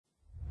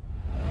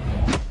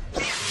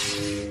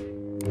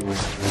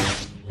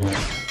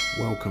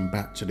welcome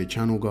back to the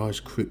channel, guys.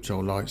 Crypto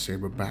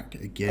Lightsaber back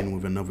again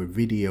with another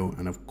video,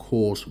 and of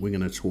course we're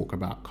going to talk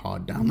about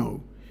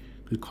Cardano,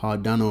 because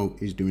Cardano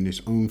is doing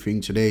its own thing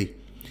today.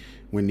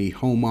 When the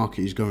whole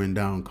market is going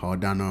down,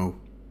 Cardano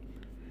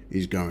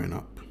is going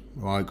up.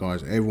 All right,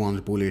 guys,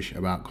 everyone's bullish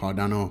about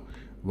Cardano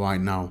right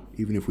now.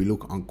 Even if we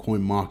look on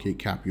coin market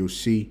cap, you'll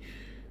see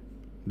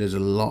there's a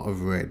lot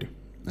of red.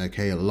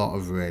 Okay, a lot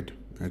of red.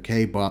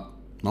 Okay, but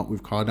not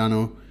with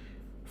Cardano.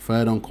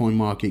 Third on coin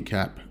market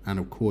cap, and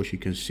of course you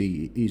can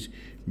see it is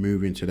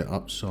moving to the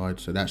upside,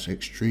 so that's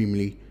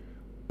extremely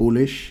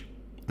bullish.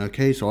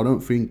 Okay, so I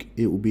don't think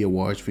it will be a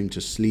wise thing to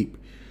sleep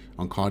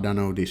on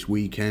Cardano this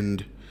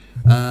weekend.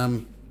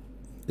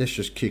 Let's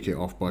just kick it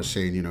off by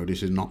saying, you know,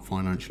 this is not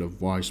financial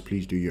advice.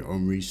 Please do your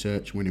own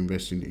research when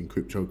investing in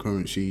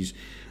cryptocurrencies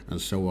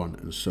and so on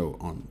and so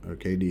on.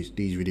 Okay, these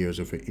videos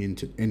are for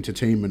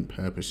entertainment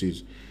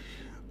purposes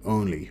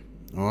only.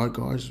 All right,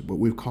 guys, but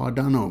with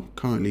Cardano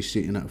currently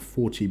sitting at a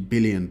 $40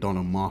 billion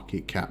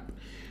market cap,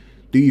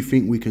 do you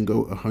think we can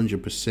go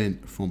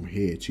 100% from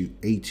here to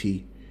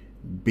 80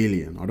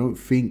 billion? I don't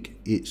think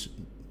it's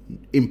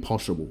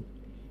impossible.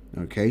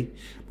 Okay,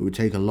 but it would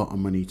take a lot of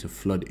money to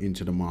flood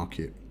into the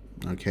market.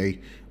 Okay,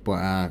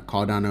 but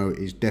Cardano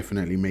is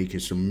definitely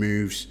making some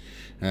moves,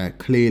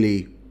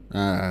 clearly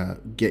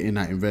getting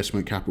that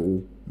investment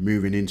capital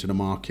moving into the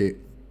market.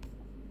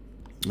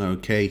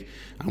 Okay,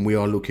 and we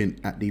are looking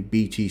at the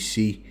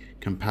BTC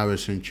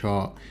comparison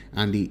chart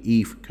and the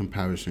ETH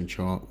comparison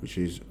chart, which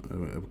is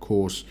of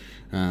course,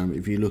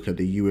 if you look at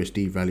the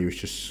USD value, it's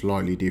just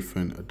slightly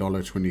different,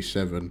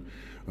 $1.27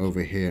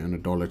 over here and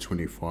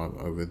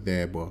 $1.25 over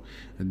there, but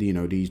you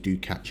know, these do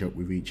catch up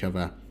with each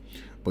other.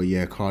 But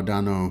yeah,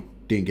 Cardano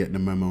didn't get the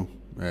memo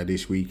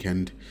this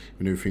weekend.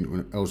 When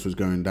everything else was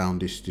going down,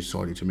 this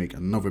decided to make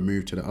another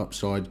move to the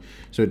upside,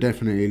 so it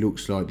definitely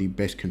looks like the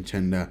best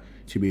contender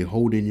to be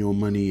holding your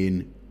money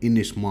in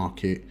this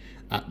market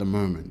at the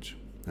moment.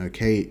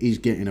 Okay, it is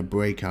getting a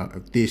breakout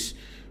of this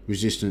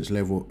resistance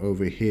level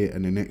over here,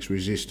 and the next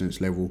resistance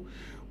level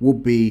will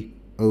be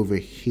over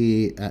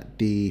here at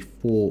the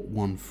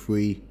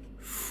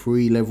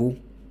 4133 level.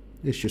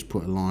 Let's just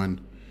put a line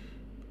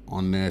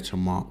on there to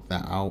mark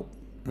that out.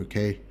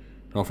 Okay,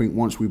 so I think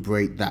once we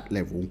break that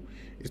level,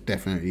 it's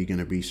definitely going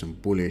to be some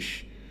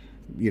bullish,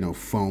 you know,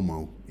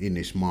 FOMO in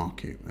this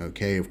market.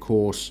 Okay, of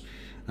course,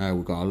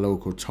 we've got a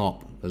local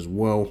top as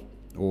well,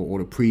 or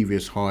the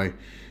previous high,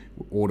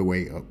 all the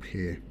way up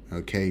here.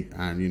 Okay,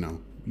 and you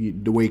know,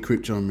 the way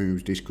crypto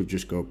moves, this could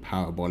just go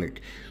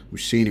parabolic. We've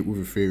seen it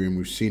with Ethereum,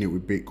 we've seen it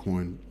with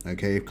Bitcoin.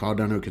 Okay, if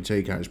Cardano can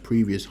take out its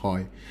previous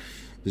high,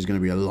 there's going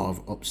to be a lot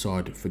of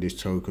upside for this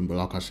token, but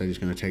like I said, it's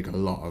going to take a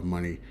lot of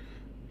money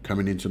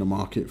coming into the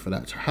market for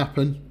that to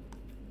happen.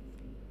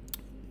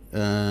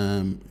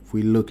 If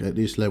we look at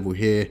this level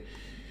here,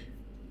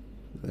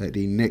 at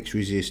the next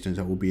resistance,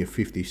 that will be a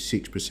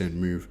 56%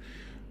 move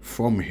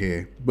from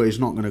here, but it's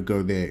not going to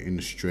go there in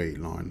a straight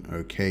line.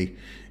 Okay,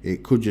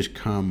 it could just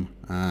come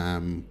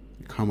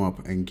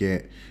up and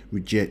get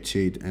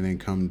rejected and then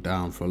come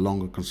down for a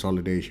longer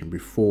consolidation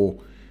before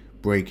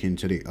breaking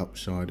to the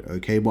upside.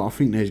 Okay, but I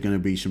think there's going to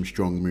be some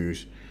strong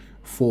moves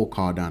for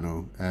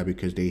Cardano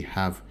because they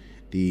have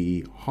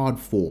the hard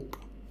fork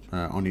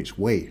on its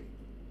way.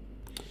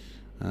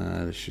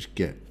 Let's just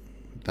get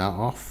that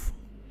off.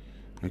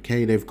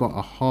 Okay, they've got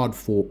a hard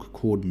fork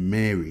called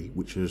Mary,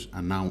 which was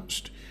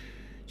announced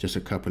just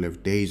a couple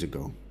of days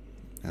ago.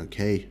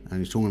 Okay,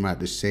 and it's talking about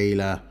the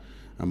Saylor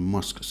and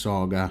Musk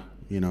saga.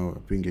 You know, I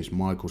think it's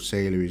Michael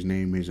Saylor, his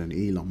name is, and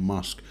Elon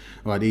Musk.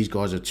 All right, these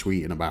guys are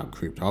tweeting about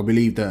crypto. I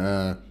believe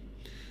that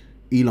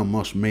Elon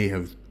Musk may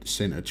have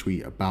sent a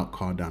tweet about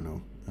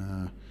Cardano.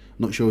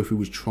 Not sure if he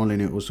was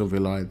trolling it or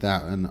something like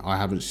that, and I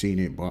haven't seen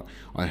it, but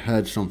I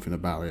heard something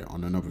about it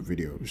on another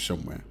video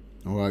somewhere.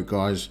 All right,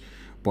 guys,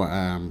 but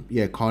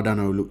yeah,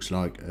 Cardano looks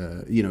like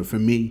you know, for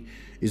me,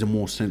 is a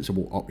more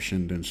sensible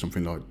option than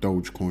something like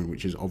Dogecoin,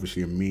 which is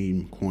obviously a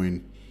meme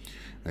coin.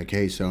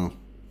 Okay, so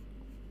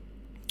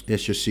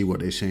let's just see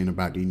what they're saying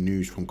about the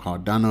news from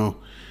Cardano.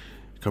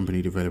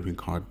 Company developing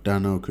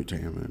Cardano, crypto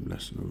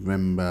last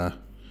November,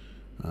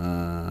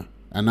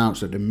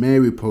 announced that the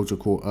Mary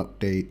protocol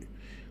update,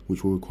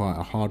 which will require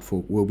a hard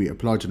fork, will be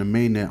applied to the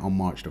mainnet on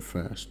March the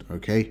 1st.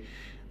 Okay,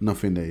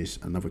 nothing. There is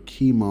another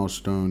key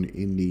milestone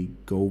in the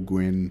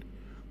Kucoin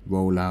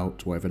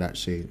rollout, whatever that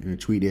says. In a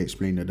tweet, they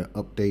explained that the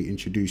update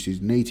introduces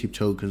native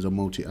tokens and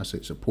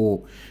multi-asset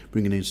support,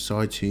 bringing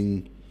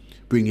exciting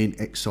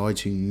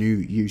new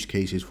use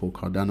cases for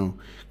Cardano.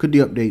 Could the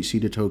update see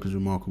the token's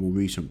remarkable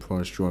recent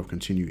price drive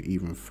continue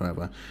even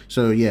further?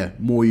 So yeah,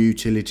 more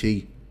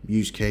utility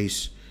use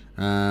case.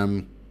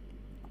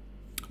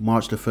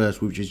 March the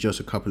 1st, which is just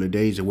a couple of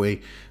days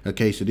away.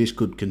 Okay, so this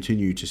could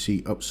continue to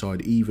see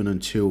upside even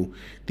until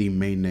the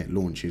mainnet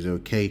launches.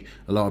 Okay,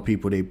 a lot of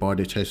people, they buy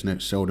the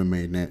testnet, sell the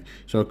mainnet,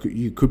 so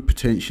you could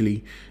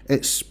potentially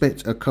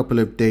expect a couple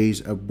of days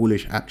of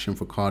bullish action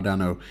for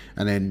Cardano,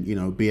 and then, you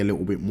know, be a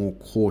little bit more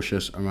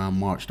cautious around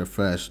March the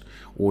 1st,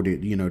 or the,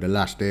 you know, the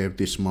last day of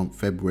this month,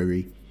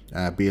 February.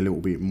 be a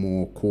little bit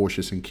more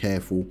cautious and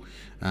careful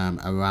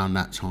around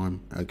that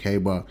time. Okay,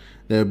 but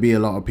there'll be a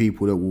lot of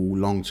people that will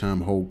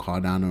long-term hold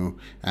Cardano,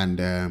 and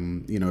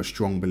you know,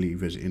 strong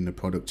believers in the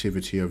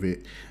productivity of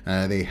it.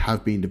 They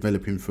have been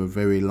developing for a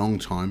very long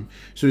time,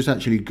 so it's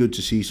actually good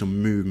to see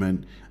some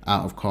movement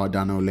out of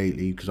Cardano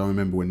lately, because I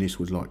remember when this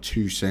was like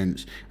 2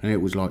 cents and it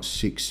was like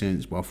 6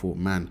 cents, but I thought,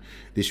 man,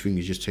 this thing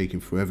is just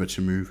taking forever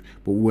to move.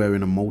 But we're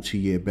in a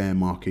multi-year bear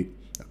market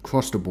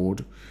across the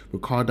board,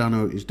 but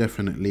Cardano is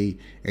definitely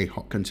a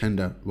hot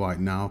contender right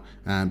now,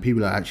 and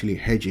people are actually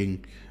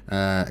hedging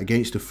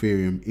against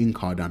Ethereum in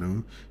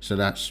Cardano. So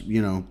that's,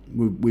 you know,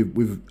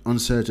 with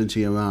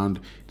uncertainty around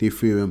the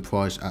Ethereum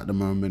price at the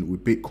moment,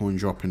 with Bitcoin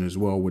dropping as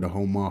well, with the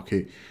whole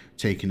market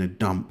taking a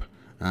dump,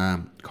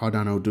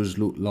 Cardano does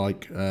look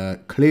like,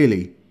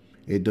 clearly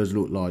it does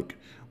look like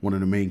one of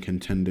the main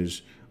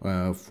contenders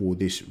for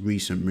this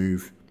recent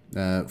move,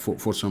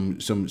 for some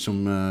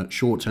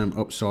short-term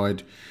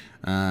upside,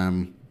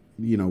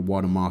 you know,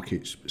 while the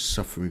market's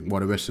suffering,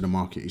 while the rest of the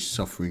market is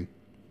suffering.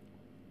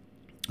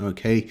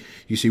 Okay,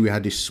 you see we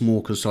had this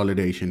small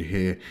consolidation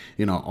here.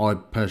 You know, I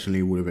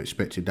personally would have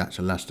expected that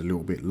to last a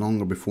little bit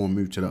longer before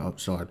move to the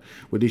upside,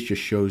 but this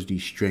just shows the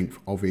strength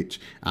of it,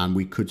 and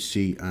we could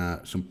see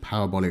some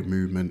parabolic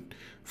movement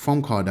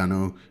from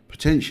Cardano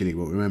potentially.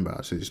 But remember,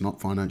 I said it's not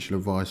financial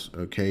advice,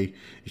 okay?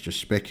 It's just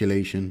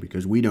speculation,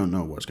 because we don't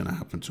know what's going to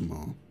happen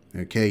tomorrow.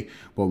 Okay,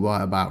 but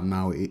right about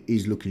now it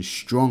is looking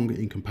strong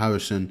in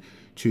comparison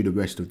to the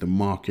rest of the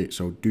market,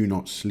 so do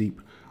not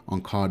sleep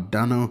on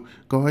Cardano.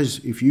 Guys,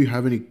 if you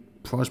have any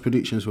price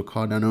predictions for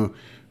Cardano,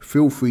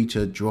 feel free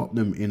to drop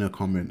them in the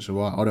comments. All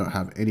right, I don't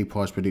have any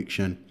price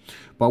prediction,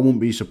 but I wouldn't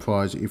be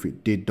surprised if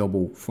it did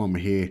double from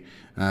here,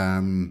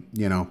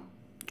 you know,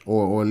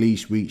 or at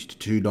least reach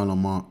the $2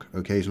 mark.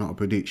 Okay, it's not a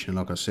prediction,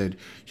 like I said,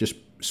 just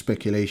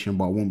speculation,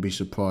 but I wouldn't be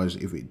surprised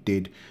if it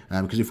did,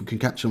 because if we can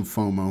catch some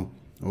FOMO,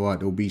 all right,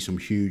 there'll be some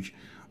huge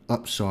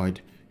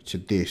upside to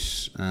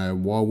this.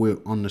 While we're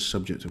on the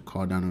subject of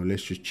Cardano,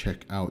 let's just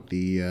check out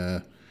the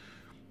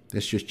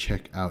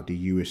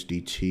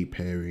USDT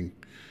pairing,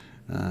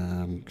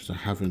 because I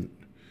haven't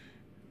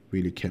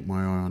really kept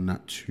my eye on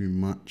that too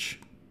much.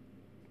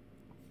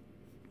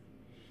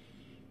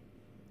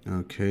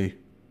 Okay,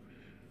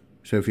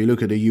 so if you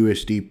look at the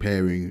USD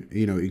pairing,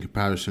 you know, in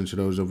comparison to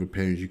those other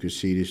pairings, you can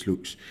see this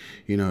looks,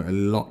 you know, a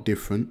lot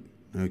different.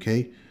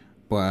 Okay,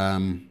 but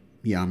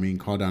yeah, I mean,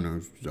 Cardano,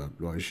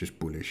 it's just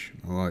bullish.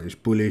 All right, it's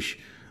bullish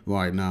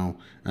right now,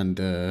 and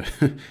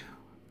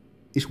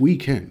it's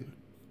weekend.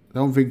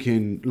 I'm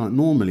thinking, like,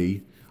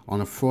 normally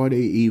on a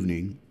Friday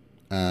evening,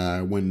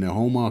 when the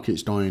whole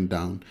market's dying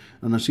down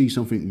and I see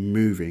something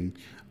moving,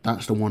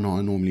 that's the one that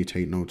I normally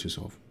take notice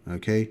of.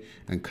 Okay,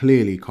 and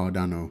clearly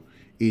Cardano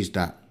is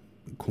that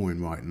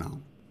coin right now.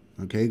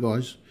 Okay,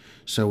 guys,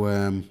 so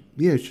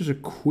yeah, it's just a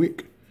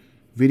quick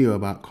video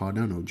about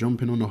Cardano,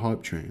 jumping on the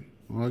hype train.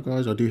 All right,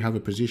 guys, I do have a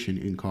position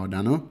in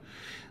Cardano,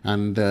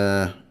 and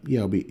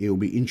yeah, it'll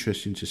be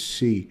interesting to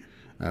see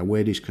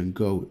where this can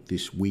go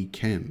this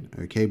weekend.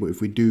 Okay, but if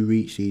we do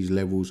reach these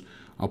levels,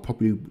 I'll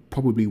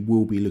probably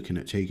will be looking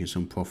at taking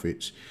some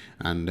profits,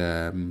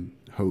 and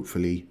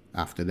hopefully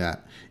after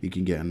that you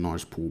can get a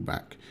nice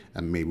pullback,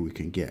 and maybe we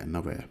can get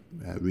another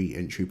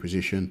re-entry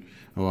position.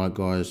 All right,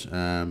 guys,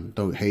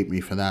 don't hate me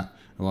for that.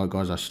 All right,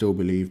 guys, I still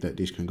believe that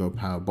this can go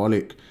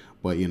parabolic,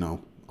 but you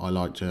know, I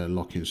like to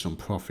lock in some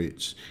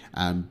profits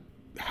and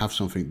have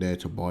something there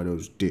to buy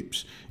those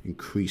dips,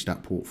 increase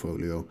that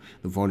portfolio.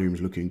 The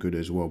volume's looking good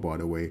as well, by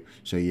the way.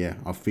 So yeah,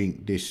 I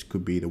think this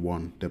could be the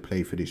one to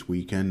play for this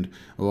weekend.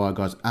 All right,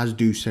 guys, as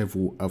do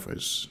several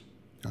others.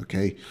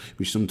 Okay,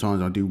 which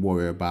sometimes I do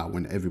worry about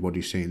when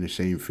everybody's saying the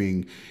same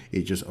thing.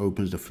 It just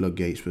opens the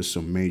floodgates for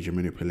some major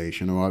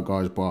manipulation. All right,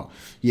 guys, but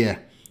yeah,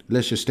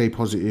 let's just stay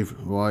positive,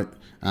 right?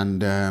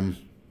 And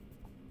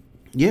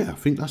yeah, I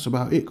think that's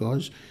about it,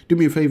 guys. Do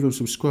me a favor and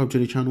subscribe to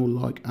the channel,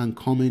 like and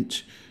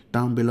comment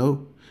down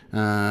below.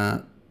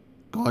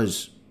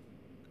 Guys,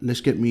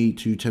 let's get me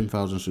to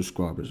 10,000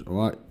 subscribers. All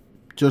right,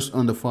 just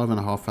under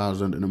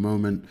 5,500 in a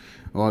moment.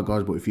 All right,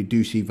 guys, but if you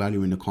do see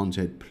value in the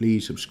content,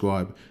 please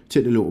subscribe,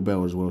 tick the little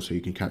bell as well, so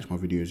you can catch my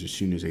videos as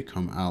soon as they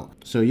come out.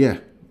 So yeah,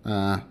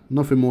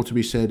 nothing more to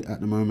be said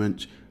at the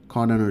moment.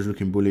 Cardano is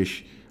looking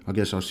bullish. I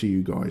guess I'll see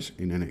you guys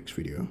in the next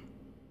video.